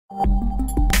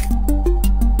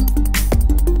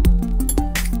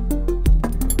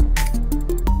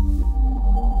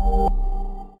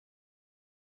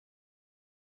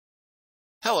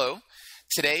Hello.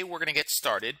 Today we're going to get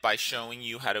started by showing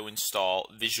you how to install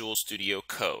Visual Studio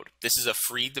Code. This is a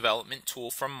free development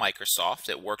tool from Microsoft.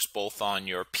 It works both on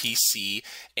your PC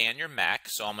and your Mac,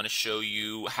 so I'm going to show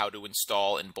you how to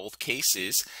install in both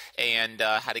cases and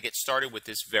how to get started with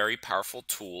this very powerful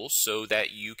tool so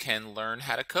that you can learn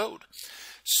how to code.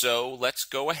 So let's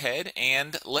go ahead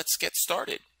and let's get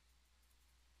started.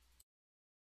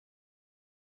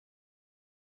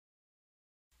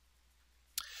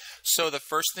 So the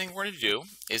first thing we're going to do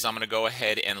is I'm going to go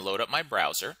ahead and load up my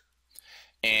browser,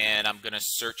 and I'm going to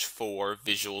search for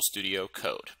Visual Studio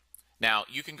Code. Now,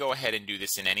 you can go ahead and do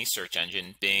this in any search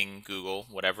engine, Bing, Google,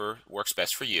 whatever works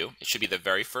best for you. It should be the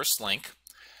very first link.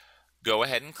 Go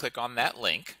ahead and click on that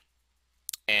link,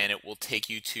 and it will take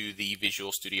you to the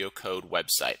Visual Studio Code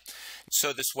website.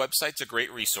 So this website's a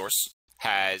great resource.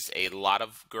 Has a lot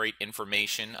of great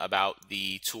information about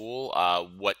the tool,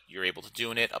 what you're able to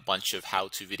do in it, a bunch of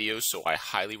how-to videos. So I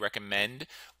highly recommend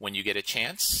when you get a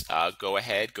chance, go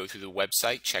ahead, go through the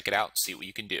website, check it out, see what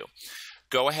you can do.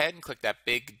 Go ahead and click that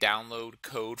big download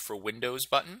code for Windows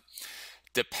button.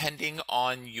 Depending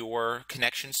on your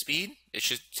connection speed, it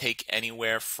should take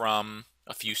anywhere from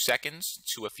a few seconds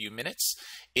to a few minutes.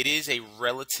 It is a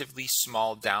relatively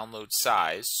small download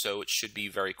size, so it should be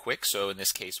very quick. So in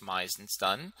this case, mine's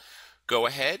done. Go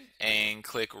ahead and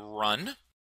click Run.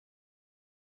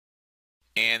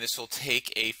 And this will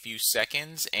take a few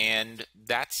seconds, and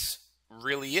that's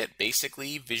really it.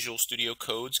 Basically, Visual Studio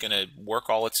Code's going to work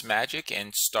all its magic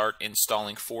and start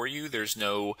installing for you. There's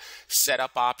no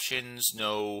setup options,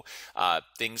 no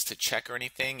things to check or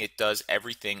anything. It does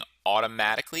everything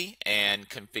automatically and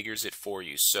configures it for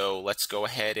you. So let's go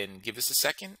ahead and give this a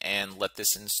second and let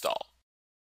this install.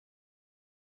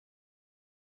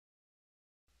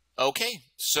 Okay,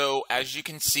 so as you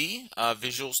can see,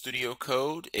 Visual Studio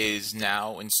Code is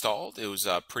now installed. It was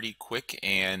a pretty quick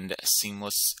and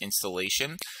seamless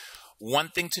installation. One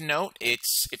thing to note,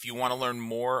 if you want to learn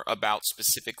more about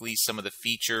specifically some of the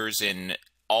features and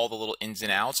all the little ins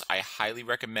and outs, I highly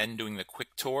recommend doing the quick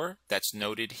tour that's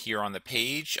noted here on the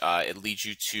page. It leads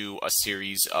you to a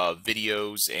series of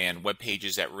videos and web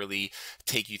pages that really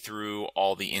take you through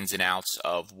all the ins and outs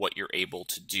of what you're able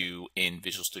to do in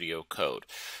Visual Studio Code.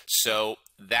 So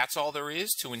that's all there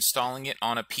is to installing it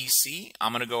on a PC.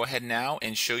 I'm going to go ahead now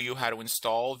and show you how to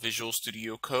install Visual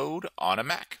Studio Code on a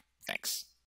Mac. Thanks.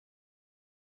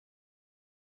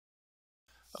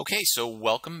 Okay, so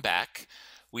welcome back.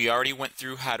 We already went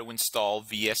through how to install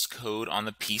VS Code on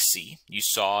the PC. You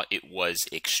saw it was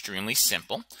extremely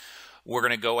simple. We're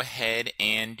going to go ahead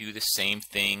and do the same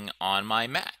thing on my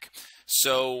Mac.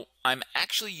 So I'm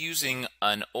actually using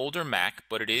an older Mac,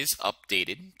 but it is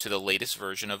updated to the latest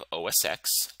version of OS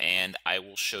X, and I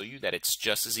will show you that it's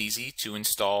just as easy to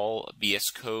install VS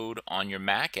Code on your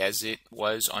Mac as it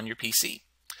was on your PC.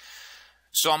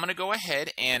 So I'm going to go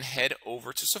ahead and head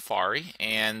over to Safari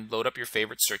and load up your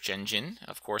favorite search engine.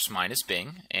 Of course, mine is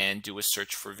Bing, and do a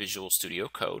search for Visual Studio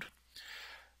Code.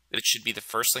 It should be the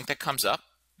first link that comes up.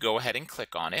 Go ahead and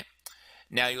click on it.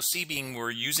 Now you'll see, being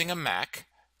we're using a Mac,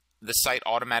 the site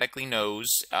automatically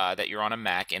knows that you're on a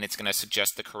Mac, and it's going to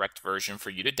suggest the correct version for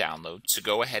you to download. So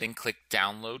go ahead and click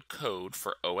Download Code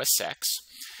for OS X.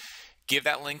 Give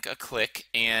that link a click,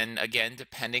 and again,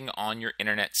 depending on your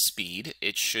internet speed,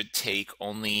 it should take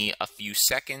only a few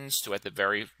seconds to at the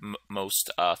very most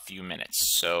a few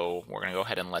minutes. So we're going to go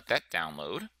ahead and let that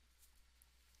download.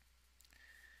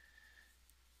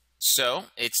 So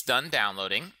it's done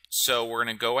downloading. So we're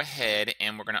going to go ahead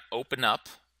and we're going to open up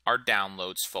our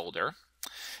downloads folder.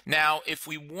 Now, if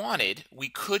we wanted, we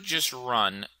could just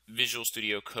run Visual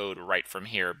Studio Code right from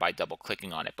here by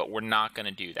double-clicking on it, but we're not going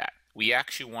to do that. We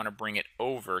actually want to bring it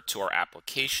over to our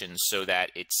applications so that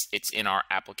it's in our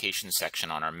application section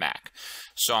on our Mac.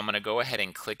 So I'm going to go ahead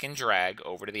and click and drag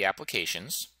over to the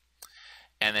applications.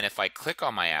 And then if I click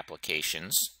on my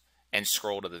applications and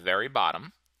scroll to the very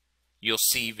bottom, you'll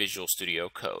see Visual Studio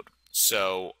Code.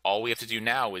 So all we have to do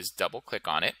now is double click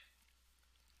on it.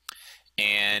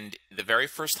 And the very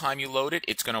first time you load it,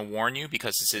 it's going to warn you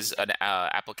because this is an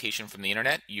application from the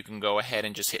internet. You can go ahead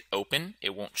and just hit open.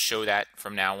 It won't show that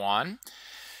from now on.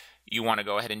 You want to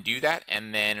go ahead and do that,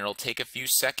 and then it'll take a few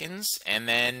seconds, and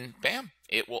then bam,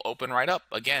 it will open right up.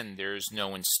 Again, there's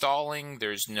no installing,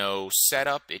 there's no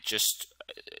setup, it just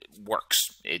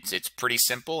works. It's pretty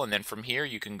simple, and then from here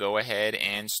you can go ahead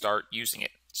and start using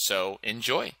it. So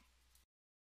enjoy.